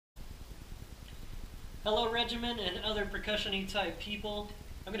Hello, Regiment and other percussion-y type people.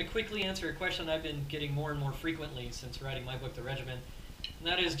 I'm going to quickly answer a question I've been getting more and more frequently since writing my book, The Regiment. And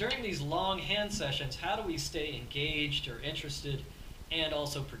that is, during these long hand sessions, how do we stay engaged or interested and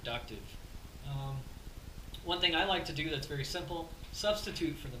also productive? One thing I like to do that's very simple,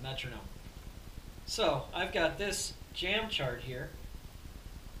 substitute for the metronome. So, I've got this jam chart here.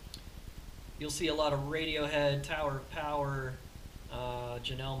 You'll see a lot of Radiohead, Tower of Power,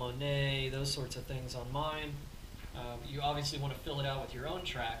 Janelle Monáe, those sorts of things on mine. You obviously want to fill it out with your own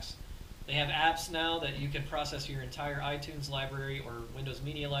tracks. They have apps now that you can process your entire iTunes library or Windows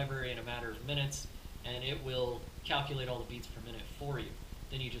Media Library in a matter of minutes, and it will calculate all the beats per minute for you.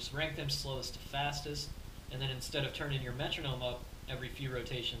 Then you just rank them slowest to fastest, and then instead of turning your metronome up every few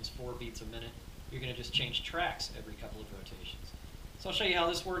rotations, 4 beats a minute, you're going to just change tracks every couple of rotations. So I'll show you how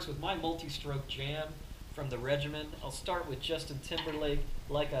this works with my multi-stroke jam from The Regiment. I'll start with Justin Timberlake,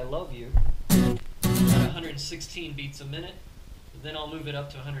 Like I Love You, at 116 beats a minute. Then I'll move it up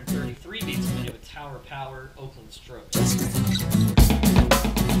to 133 beats a minute with Tower Power, Oakland Stroke. Feel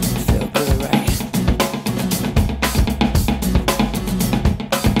good, right?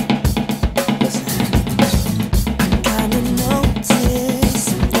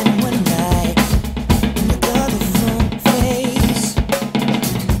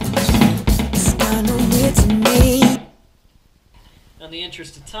 In the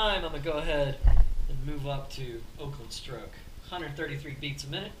interest of time, I'm going to go ahead and move up to Oakland Stroke. 133 beats a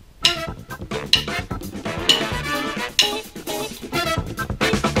minute.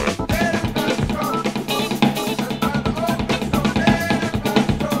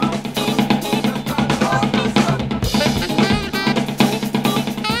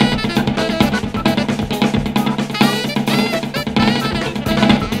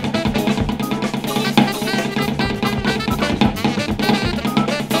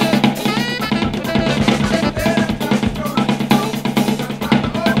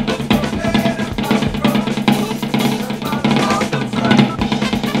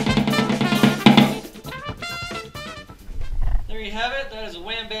 There you have it. That is a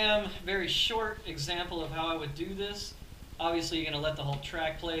wham bam, very short example of how I would do this. Obviously, you're going to let the whole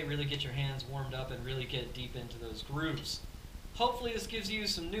track play, really get your hands warmed up, and really get deep into those grooves. Hopefully this gives you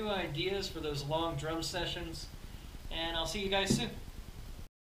some new ideas for those long drum sessions, and I'll see you guys soon.